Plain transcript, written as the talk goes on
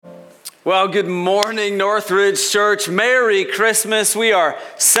Well, good morning, Northridge Church. Merry Christmas. We are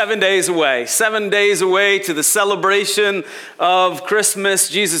 7 days away to the celebration of Christmas,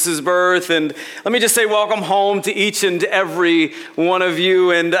 Jesus' birth. And let me just say welcome home to each and every one of you.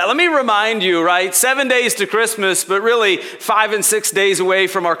 And let me remind you, right, 7 days to Christmas, but really 5 and 6 days away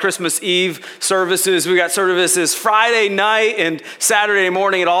from our Christmas Eve services. We got services Friday night and Saturday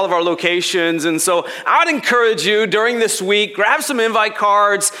morning at all of our locations. And so I would encourage you during this week, grab some invite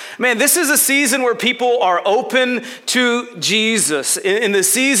cards. Man, this is a season where people are open to Jesus. In the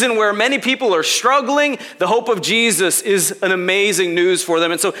season where many people are struggling, the hope of Jesus is an amazing news for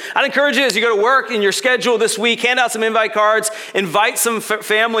them. And so I'd encourage you as you go to work in your schedule this week, hand out some invite cards, invite some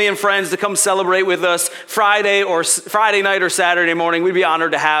family and friends to come celebrate with us Friday night or Saturday morning. We'd be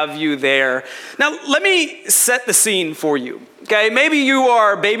honored to have you there. Now, let me set the scene for you. Okay, maybe you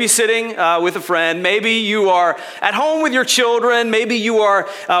are babysitting with a friend. Maybe you are at home with your children. Maybe you are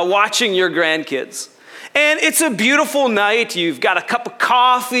watching your grandkids. And it's a beautiful night. You've got a cup of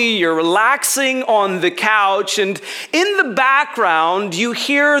coffee. You're relaxing on the couch. And in the background, you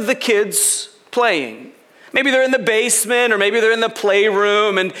hear the kids playing. Maybe they're in the basement or maybe they're in the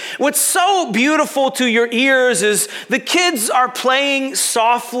playroom. And what's so beautiful to your ears is the kids are playing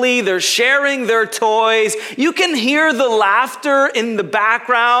softly. They're sharing their toys. You can hear the laughter in the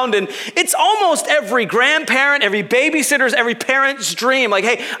background. And it's almost every grandparent, every babysitter's, every parent's dream. Like,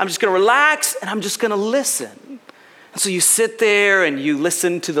 hey, I'm just going to relax and I'm just going to listen. And so you sit there and you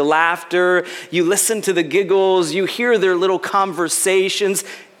listen to the laughter. You listen to the giggles. You hear their little conversations.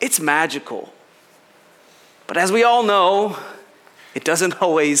 It's magical. But as we all know, it doesn't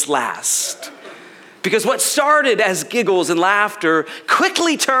always last. Because what started as giggles and laughter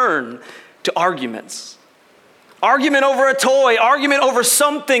quickly turned to arguments. Argument over a toy, argument over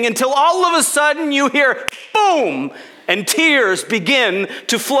something, until all of a sudden you hear boom, and tears begin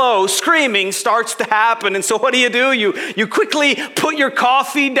to flow. Screaming starts to happen. And so what do? You quickly put your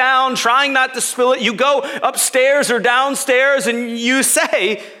coffee down, trying not to spill it. You go upstairs or downstairs and you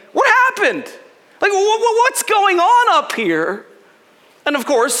say, what happened? Like, what's going on up here? And of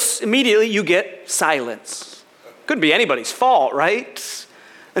course, immediately you get silence. Couldn't be anybody's fault, right?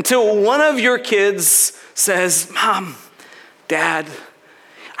 Until one of your kids says, Mom, Dad,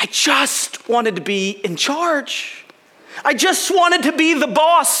 I just wanted to be in charge. I just wanted to be the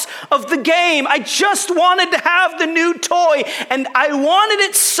boss of the game. I just wanted to have the new toy. And I wanted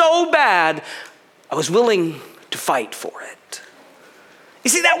it so bad, I was willing to fight for it. You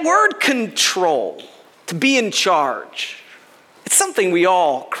see, that word control, to be in charge, it's something we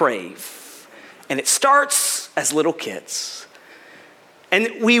all crave. And it starts as little kids. And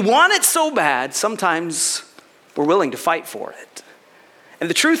we want it so bad, sometimes we're willing to fight for it. And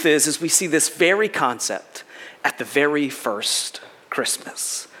the truth is we see this very concept at the very first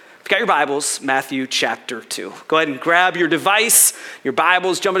Christmas. If you've got your Bibles, Matthew chapter 2. Go ahead and grab your device, your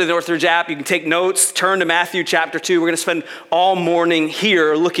Bibles, jump into the Northridge app. You can take notes, turn to Matthew chapter 2. We're going to spend all morning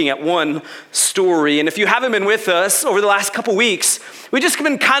here looking at one story. And if you haven't been with us over the last couple weeks, we've just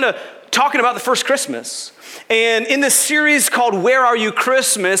been kind of talking about the first Christmas. And in this series called Where Are You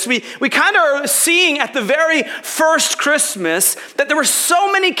Christmas, we kind of are seeing at the very first Christmas that there were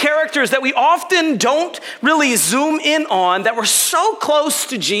so many characters that we often don't really zoom in on that were so close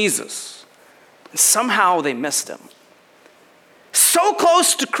to Jesus. And somehow they missed him. So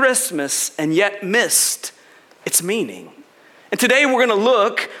close to Christmas and yet missed its meaning. And today we're going to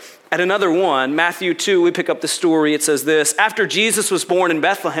look at another one, Matthew 2, we pick up the story. It says this: After Jesus was born in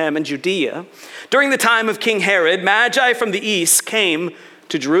Bethlehem in Judea, during the time of King Herod, Magi from the east came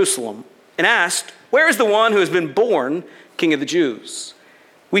to Jerusalem and asked, "Where is the one who has been born King of the Jews?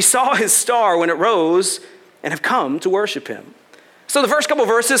 We saw his star when it rose and have come to worship him." So the first couple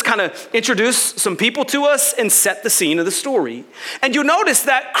verses kind of introduce some people to us and set the scene of the story. And you'll notice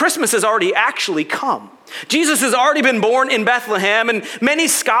that Christmas has already actually come. Jesus has already been born in Bethlehem, and many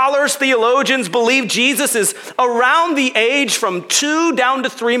scholars, theologians believe Jesus is around the age from 2 down to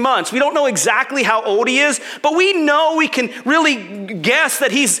 3 months. We don't know exactly how old he is, but we know we can really guess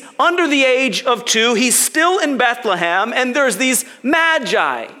that he's under the age of 2. He's still in Bethlehem, and there's these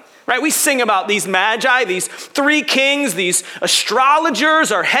magi. Right, we sing about these magi, these 3 kings, these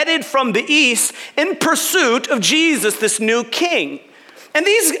astrologers are headed from the east in pursuit of Jesus, this new king. And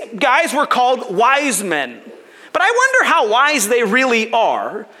these guys were called wise men. But I wonder how wise they really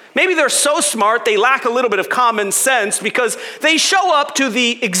are. Maybe they're so smart they lack a little bit of common sense because they show up to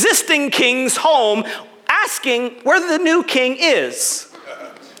the existing king's home asking where the new king is.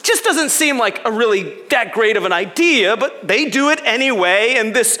 Just doesn't seem like a really that great of an idea, but they do it anyway.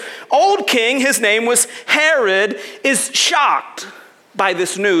 And this old king, his name was Herod, is shocked. by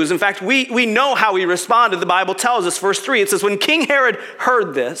this news. In fact, we know how he responded. The Bible tells us, verse 3, it says, when King Herod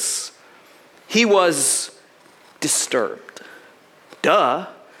heard this, he was disturbed. Duh,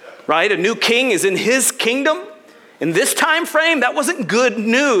 right? A new king is in his kingdom. In this time frame, that wasn't good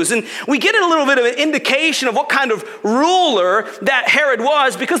news. And we get a little bit of an indication of what kind of ruler that Herod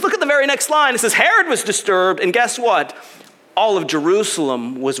was, because look at the very next line. It says, Herod was disturbed, and guess what? All of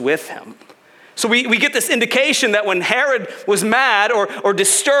Jerusalem was with him. So we get this indication that when Herod was mad or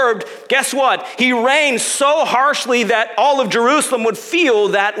disturbed, guess what? He reigned so harshly that all of Jerusalem would feel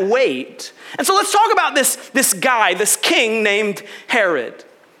that weight. And so let's talk about this guy, this king named Herod.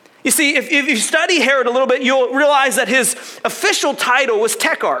 You see, if you study Herod a little bit, you'll realize that his official title was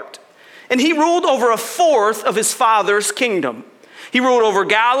Tetrarch, and he ruled over a fourth of his father's kingdom. He ruled over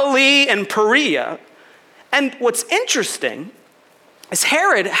Galilee and Perea. And what's interesting is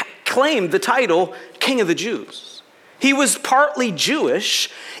Herod claimed the title King of the Jews. He was partly Jewish.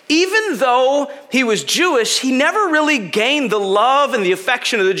 Even though he was Jewish, he never really gained the love and the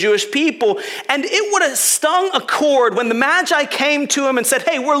affection of the Jewish people. And it would have stung a chord when the Magi came to him and said,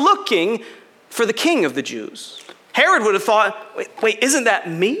 hey, we're looking for the King of the Jews. Herod would have thought, wait, isn't that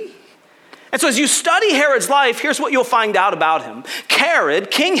me? And so as you study Herod's life, here's what you'll find out about him.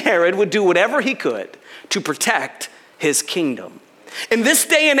 King Herod would do whatever he could to protect his kingdom. In this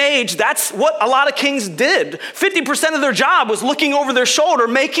day and age, that's what a lot of kings did. 50% of their job was looking over their shoulder,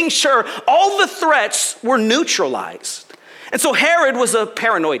 making sure all the threats were neutralized. And so Herod was a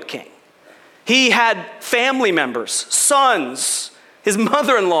paranoid king. He had family members, sons, his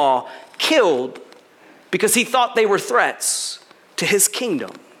mother-in-law killed because he thought they were threats to his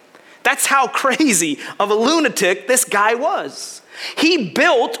kingdom. That's how crazy of a lunatic this guy was. He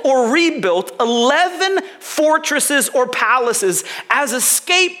built or rebuilt 11 fortresses or palaces as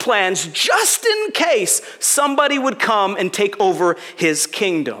escape plans just in case somebody would come and take over his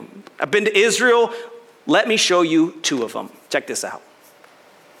kingdom. I've been to Israel. Let me show you 2 of them. Check this out.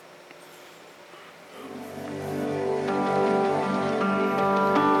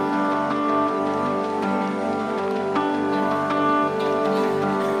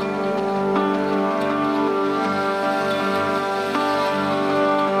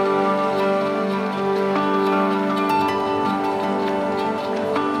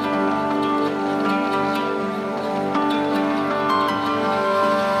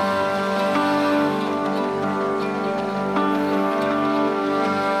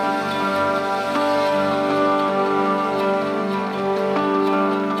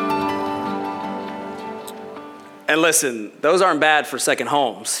 And listen, those aren't bad for second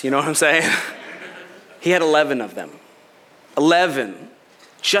homes. You know what I'm saying? He had 11 of them. 11,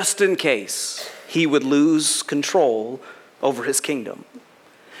 just in case he would lose control over his kingdom.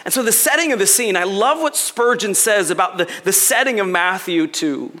 And so the setting of the scene, I love what Spurgeon says about the setting of Matthew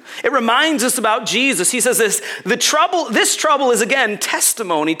 2. It reminds us about Jesus. He says this trouble is again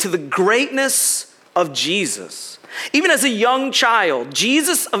testimony to the greatness of Jesus. Even as a young child,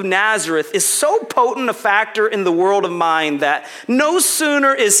 Jesus of Nazareth is so potent a factor in the world of mind that no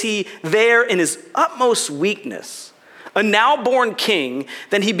sooner is he there in his utmost weakness, a now born king,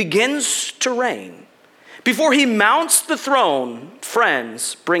 than he begins to reign. Before he mounts the throne,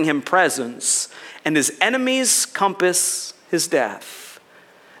 friends bring him presents, and his enemies compass his death.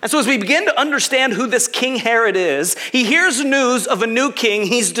 And so as we begin to understand who this King Herod is, he hears news of a new king.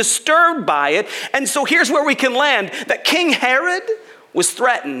 He's disturbed by it. And so here's where we can land, that King Herod was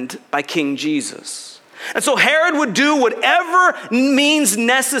threatened by King Jesus. And so Herod would do whatever means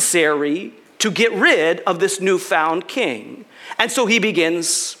necessary to get rid of this newfound king. And so he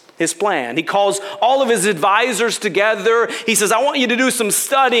begins his plan. He calls all of his advisors together. He says, I want you to do some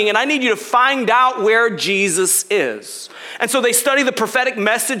studying, and I need you to find out where Jesus is. And so they study the prophetic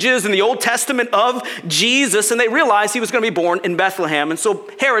messages in the Old Testament of Jesus, and they realize he was going to be born in Bethlehem. And so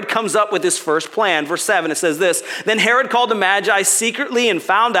Herod comes up with his first plan. Verse 7, it says this, Then Herod called the Magi secretly and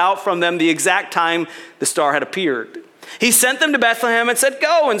found out from them the exact time the star had appeared. He sent them to Bethlehem and said,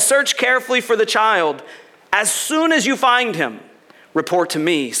 Go and search carefully for the child. As soon as you find him, report to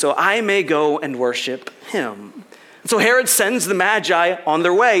me so I may go and worship him. So Herod sends the Magi on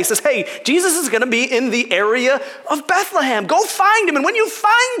their way. He says, hey, Jesus is going to be in the area of Bethlehem. Go find him. And when you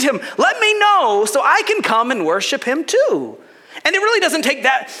find him, let me know so I can come and worship him too. And it really doesn't take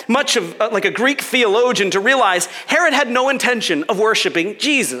that much of like a Greek theologian to realize Herod had no intention of worshiping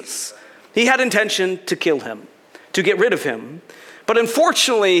Jesus. He had intention to kill him, to get rid of him. But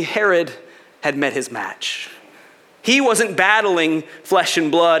unfortunately, Herod had met his match. He wasn't battling flesh and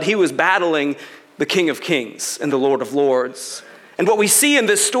blood. He was battling the King of Kings and the Lord of Lords. And what we see in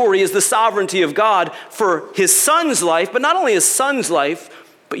this story is the sovereignty of God for his son's life, but not only his son's life,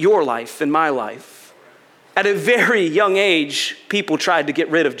 but your life and my life. At a very young age, people tried to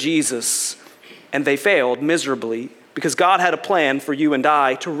get rid of Jesus, and they failed miserably because God had a plan for you and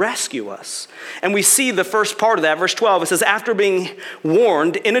I to rescue us. And we see the first part of that, verse 12. It says, after being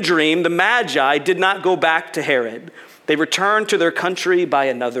warned in a dream, the Magi did not go back to Herod. They returned to their country by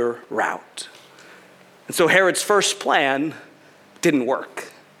another route. And so Herod's first plan didn't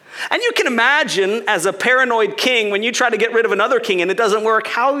work. And you can imagine, as a paranoid king, when you try to get rid of another king and it doesn't work,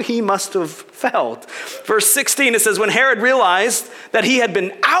 how he must have felt. Verse 16, it says, when Herod realized that he had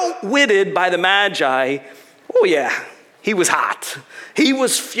been outwitted by the Magi, oh yeah, he was hot. He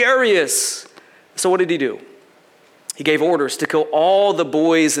was furious. So what did he do? He gave orders to kill all the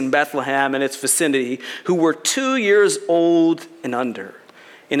boys in Bethlehem and its vicinity who were 2 years old and under,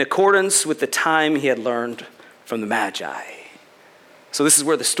 in accordance with the time he had learned from the Magi. So this is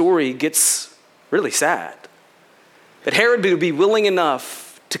where the story gets really sad. That Herod would be willing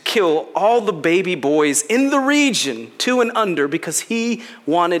enough to kill all the baby boys in the region 2 and under because he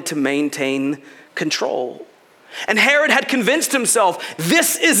wanted to maintain control. And Herod had convinced himself,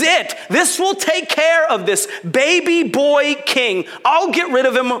 this is it. This will take care of this baby boy king. I'll get rid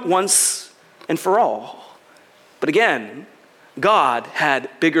of him once and for all. But again, God had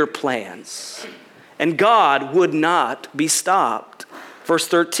bigger plans. And God would not be stopped. Verse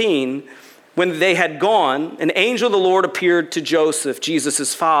 13, when they had gone, an angel of the Lord appeared to Joseph,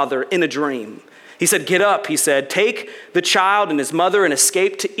 Jesus' father, in a dream. He said, get up, he said, take the child and his mother and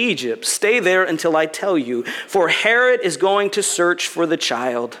escape to Egypt. Stay there until I tell you, for Herod is going to search for the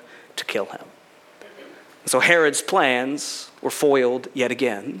child to kill him. So Herod's plans were foiled yet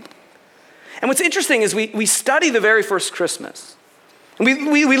again. And what's interesting is we study the very first Christmas.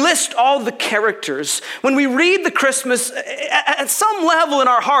 We list all the characters. When we read the Christmas, at some level in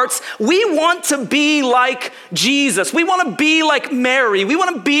our hearts, we want to be like Jesus. We want to be like Mary. We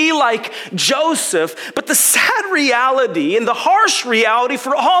want to be like Joseph. But the sad reality and the harsh reality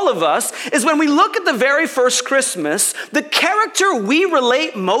for all of us is when we look at the very first Christmas, the character we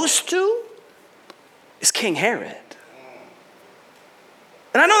relate most to is King Herod.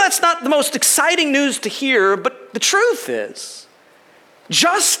 And I know that's not the most exciting news to hear, but the truth is,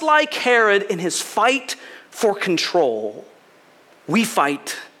 just like Herod in his fight for control, we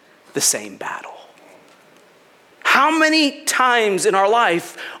fight the same battle. How many times in our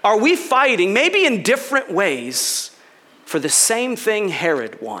life are we fighting, maybe in different ways, for the same thing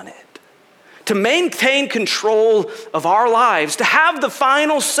Herod wanted? To maintain control of our lives, to have the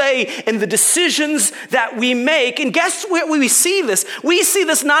final say in the decisions that we make. And guess where we see this? We see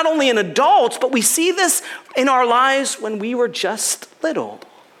this not only in adults, but we see this in our lives when we were just little.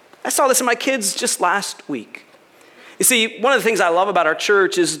 I saw this in my kids just last week. You see, one of the things I love about our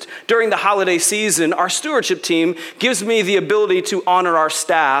church is during the holiday season, our stewardship team gives me the ability to honor our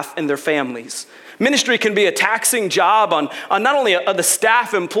staff and their families. Ministry can be a taxing job on not only the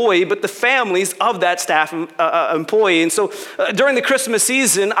staff employee, but the families of that staff employee. And so during the Christmas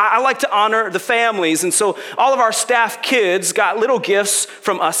season, I like to honor the families. And so all of our staff kids got little gifts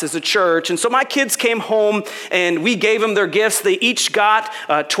from us as a church. And so my kids came home and we gave them their gifts. They each got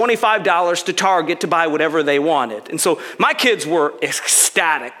 $25 to Target to buy whatever they wanted. And so my kids were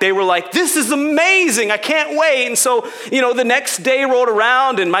ecstatic. They were like, this is amazing. I can't wait. And so, the next day rolled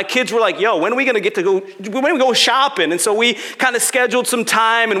around and my kids were like, yo, when are we going to when we go shopping? And so we kind of scheduled some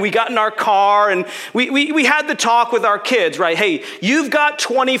time and we got in our car and we had the talk with our kids, right? Hey, you've got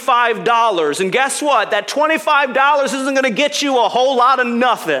 $25 and guess what? That $25 isn't going to get you a whole lot of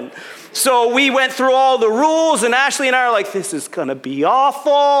nothing. So we went through all the rules and Ashley and I are like, this is going to be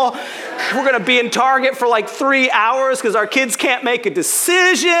awful. We're going to be in Target for like 3 hours because our kids can't make a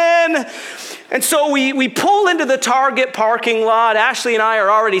decision. And so we pull into the Target parking lot. Ashley and I are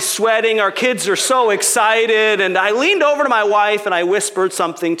already sweating. Our kids are so excited. And I leaned over to my wife and I whispered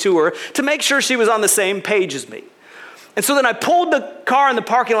something to her to make sure she was on the same page as me. And so then I pulled the car in the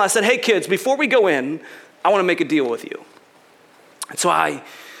parking lot. I said, hey kids, before we go in, I want to make a deal with you. And so I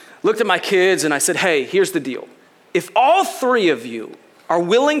looked at my kids and I said, hey, here's the deal. If all 3 of you are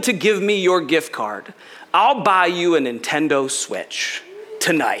willing to give me your gift card, I'll buy you a Nintendo Switch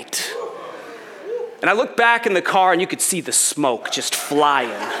tonight. And I looked back in the car and you could see the smoke just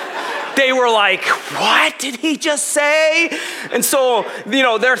flying. They were like, what did he just say? And so,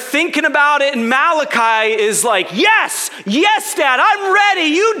 they're thinking about it and Malachi is like, yes, Dad, I'm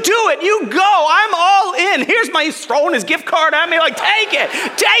ready. You do it. You go. I'm all in. He's throwing his gift card at me like, take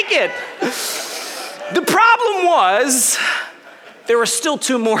it. The problem was there were still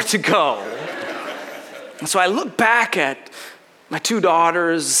 2 more to go. And so I look back at my 2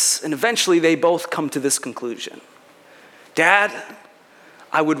 daughters, and eventually they both come to this conclusion. Dad,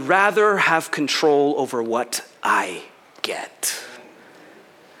 I would rather have control over what I get.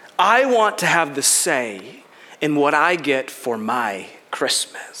 I want to have the say in what I get for my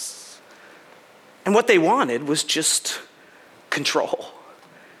Christmas. And what they wanted was just control.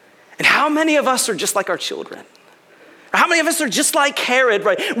 And how many of us are just like our children? How many of us are just like Herod,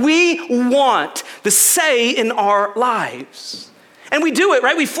 right? We want the say in our lives. And we do it,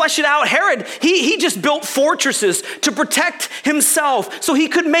 right? We flesh it out. Herod, he just built fortresses to protect himself so he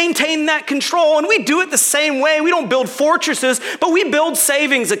could maintain that control. And we do it the same way. We don't build fortresses, but we build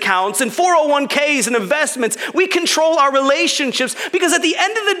savings accounts and 401ks and investments. We control our relationships because at the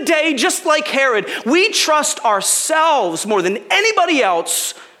end of the day, just like Herod, we trust ourselves more than anybody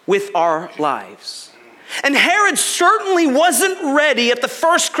else with our lives. And Herod certainly wasn't ready at the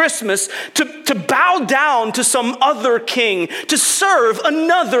first Christmas to bow down to some other king, to serve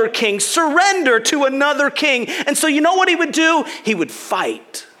another king, surrender to another king. And so you know what he would do? He would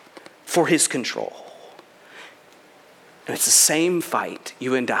fight for his control. And it's the same fight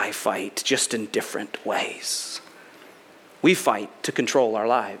you and I fight, just in different ways. We fight to control our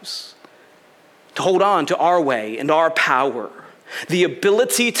lives, to hold on to our way and our power, the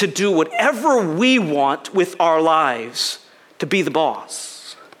ability to do whatever we want with our lives, to be the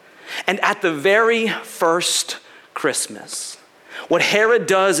boss. And at the very first Christmas, what Herod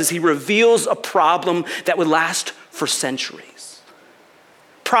does is he reveals a problem that would last for centuries.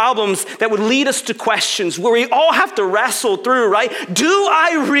 Problems that would lead us to questions where we all have to wrestle through, right? Do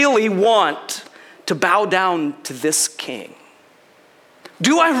I really want to bow down to this king?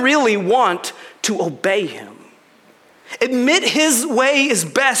 Do I really want to obey him? Admit his way is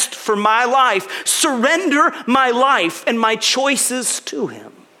best for my life. Surrender my life and my choices to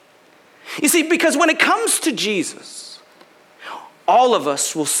him. You see, because when it comes to Jesus, all of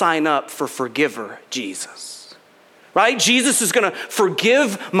us will sign up for forgiver Jesus. Right? Jesus is going to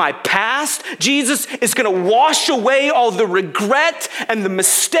forgive my past. Jesus is going to wash away all the regret and the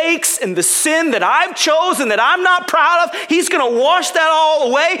mistakes and the sin that I've chosen that I'm not proud of. He's going to wash that all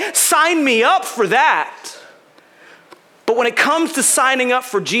away. Sign me up for that. But when it comes to signing up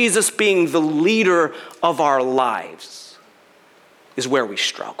for Jesus being the leader of our lives is where we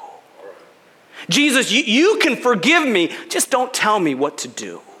struggle. Jesus, you can forgive me, just don't tell me what to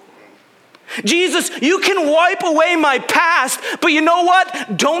do. Jesus, you can wipe away my past, but you know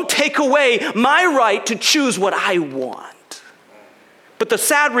what? Don't take away my right to choose what I want. But the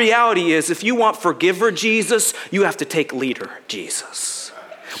sad reality is, if you want forgiver Jesus, you have to take leader Jesus.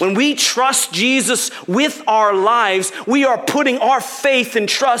 When we trust Jesus with our lives, we are putting our faith and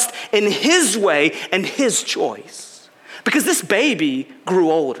trust in his way and his choice. Because this baby grew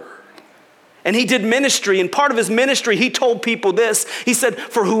older. And he did ministry, and part of his ministry, he told people this. He said,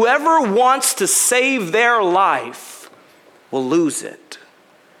 for whoever wants to save their life will lose it.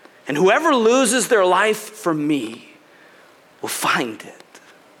 And whoever loses their life for me will find it.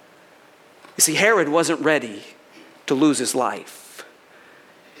 You see, Herod wasn't ready to lose his life.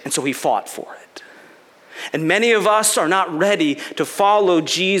 And so he fought for it. And many of us are not ready to follow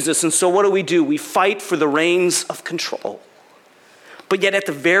Jesus. And so what do? We fight for the reins of control. But yet at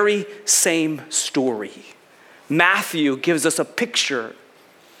the very same story, Matthew gives us a picture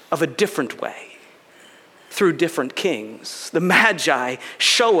of a different way through different kings. The Magi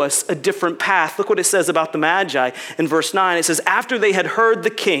show us a different path. Look what it says about the Magi in verse 9. It says, after they had heard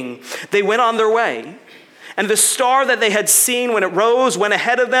the king, they went on their way. And the star that they had seen when it rose went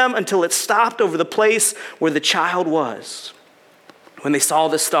ahead of them until it stopped over the place where the child was. When they saw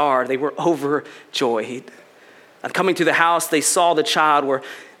the star, they were overjoyed. And coming to the house, they saw the child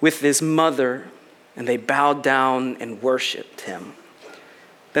with his mother, and they bowed down and worshiped him.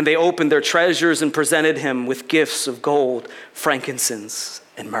 Then they opened their treasures and presented him with gifts of gold, frankincense,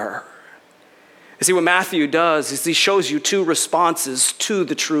 and myrrh. You see, what Matthew does is he shows you 2 responses to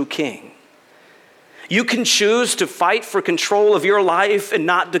the true king. You can choose to fight for control of your life and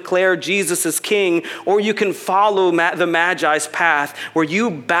not declare Jesus as king, or you can follow the Magi's path where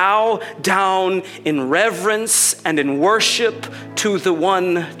you bow down in reverence and in worship to the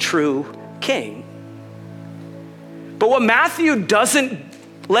one true king. But what Matthew doesn't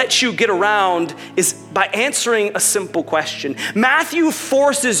let you get around is by answering a simple question. Matthew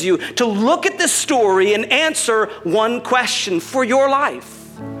forces you to look at this story and answer one question for your life.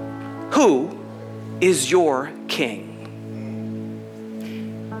 Who is your king?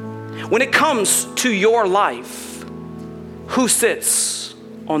 When it comes to your life, who sits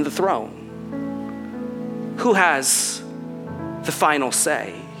on the throne? Who has the final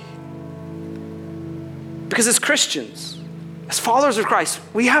say? Because as Christians, as followers of Christ,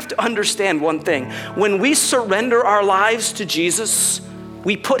 we have to understand one thing. When we surrender our lives to Jesus,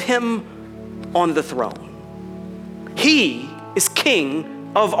 we put him on the throne. He is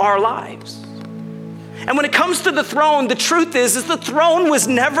king of our lives. And when it comes to the throne, the truth is the throne was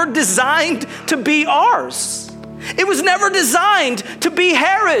never designed to be ours. It was never designed to be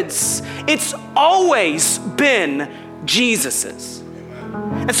Herod's. It's always been Jesus's.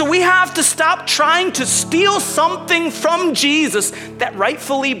 And so we have to stop trying to steal something from Jesus that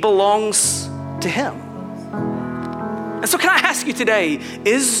rightfully belongs to him. And so can I ask you today,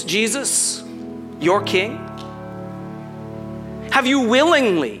 is Jesus your king? Have you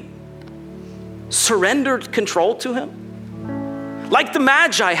willingly surrendered control to him? Like the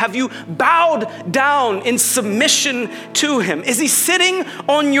Magi, have you bowed down in submission to him? Is he sitting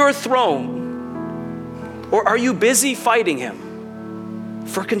on your throne? Or are you busy fighting him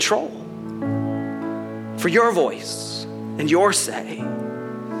for control, for your voice and your say?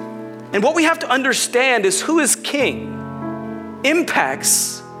 And what we have to understand is who is king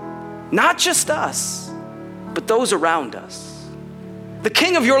impacts not just us, but those around us. The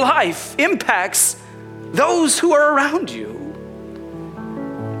king of your life impacts those who are around you.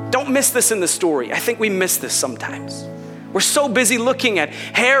 Don't miss this in the story. I think we miss this sometimes. We're so busy looking at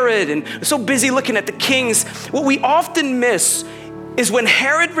Herod and so busy looking at the kings. What we often miss is when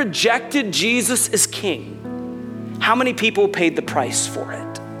Herod rejected Jesus as king, how many people paid the price for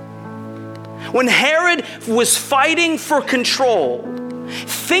it? When Herod was fighting for control,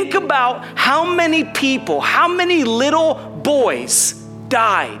 think about how many people, how many little boys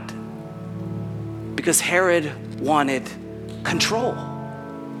died because Herod wanted control.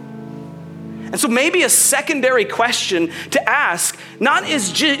 And so maybe a secondary question to ask, not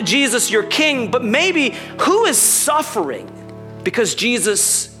is Jesus your king, but maybe who is suffering because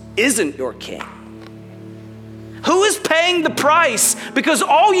Jesus isn't your king? Who is paying the price because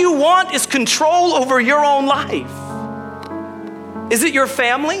all you want is control over your own life? Is it your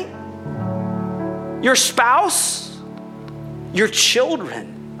family? Your spouse? Your children?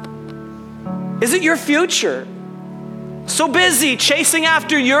 Is it your future? So busy chasing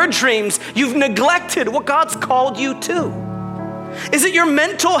after your dreams, you've neglected what God's called you to. Is it your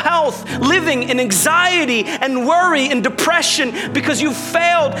mental health, living in anxiety and worry and depression because you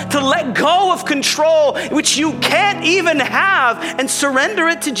failed to let go of control, which you can't even have, and surrender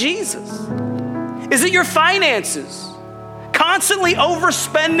it to Jesus? Is it your finances? Constantly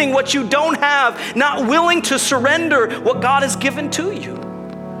overspending what you don't have, not willing to surrender what God has given to you?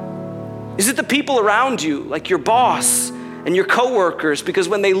 Is it the people around you, like your boss and your coworkers, because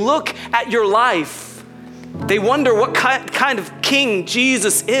when they look at your life, they wonder what kind of king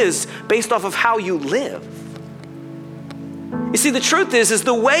Jesus is based off of how you live? You see, the truth is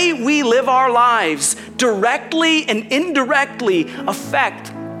the way we live our lives directly and indirectly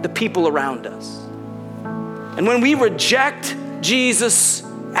affect the people around us. And when we reject Jesus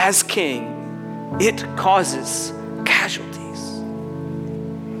as king, it causes casualties.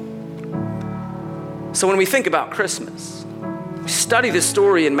 So when we think about Christmas, we study this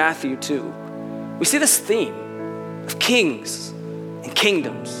story in Matthew 2. We see this theme of kings and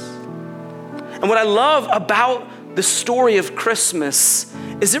kingdoms. And what I love about the story of Christmas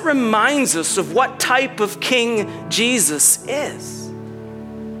is it reminds us of what type of king Jesus is.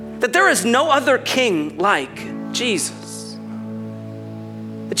 That there is no other king like Jesus.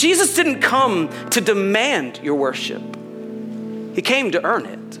 That Jesus didn't come to demand your worship. He came to earn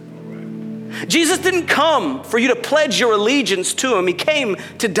it. Jesus didn't come for you to pledge your allegiance to him. He came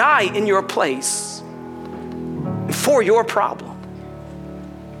to die in your place for your problem.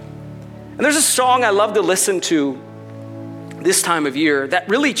 And there's a song I love to listen to this time of year that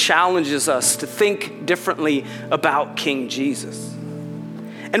really challenges us to think differently about King Jesus.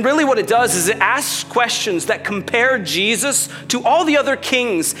 And really what it does is it asks questions that compare Jesus to all the other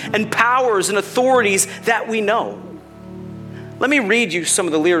kings and powers and authorities that we know. Let me read you some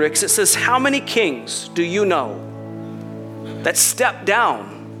of the lyrics. It says, "How many kings do you know that step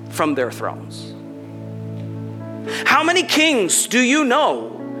down from their thrones? How many kings do you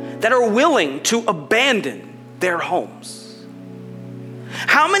know that are willing to abandon their homes?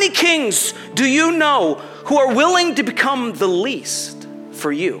 How many kings do you know who are willing to become the least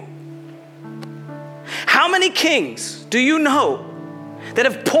for you? How many kings do you know that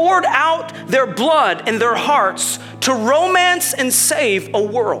have poured out their blood and their hearts to romance and save a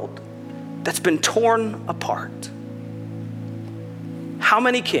world that's been torn apart? How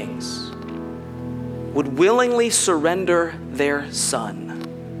many kings would willingly surrender their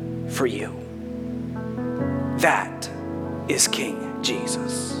son for you? That is King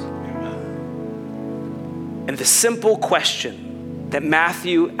Jesus. And the simple question that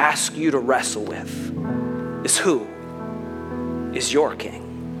Matthew asks you to wrestle with is, who is your king?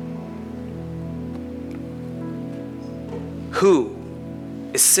 Who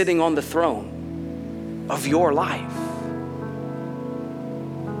is sitting on the throne of your life?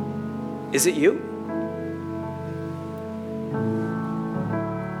 Is it you?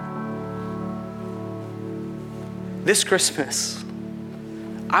 This Christmas,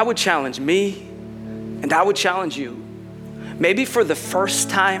 I would challenge me and I would challenge you, maybe for the first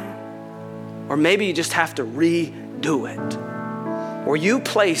time, or maybe you just have to redo it, where you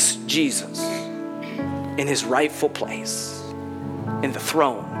place Jesus in his rightful place in the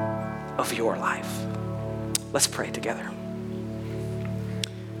throne of your life. Let's pray together.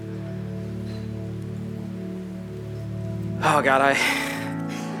 Oh God,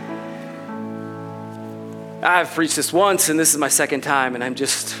 I've preached this once and this is my second time, and I'm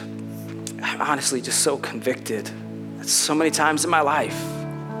honestly just so convicted that so many times in my life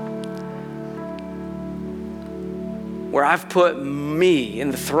where I've put me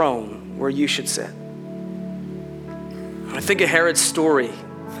in the throne where you should sit. When I think of Herod's story,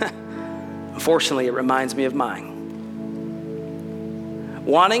 unfortunately it reminds me of mine.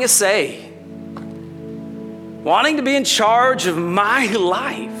 Wanting a say, wanting to be in charge of my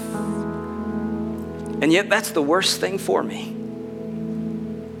life. And yet that's the worst thing for me.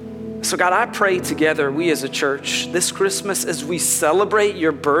 So God, I pray together, we as a church, this Christmas as we celebrate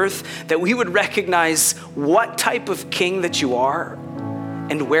your birth, that we would recognize what type of king that you are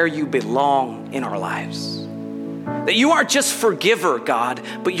and where you belong in our lives. That you aren't just forgiver, God,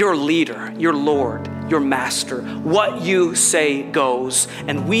 but you're leader, your Lord, your master. What you say goes,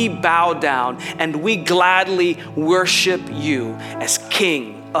 and we bow down and we gladly worship you as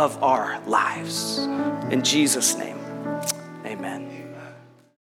King of our lives. In Jesus' name.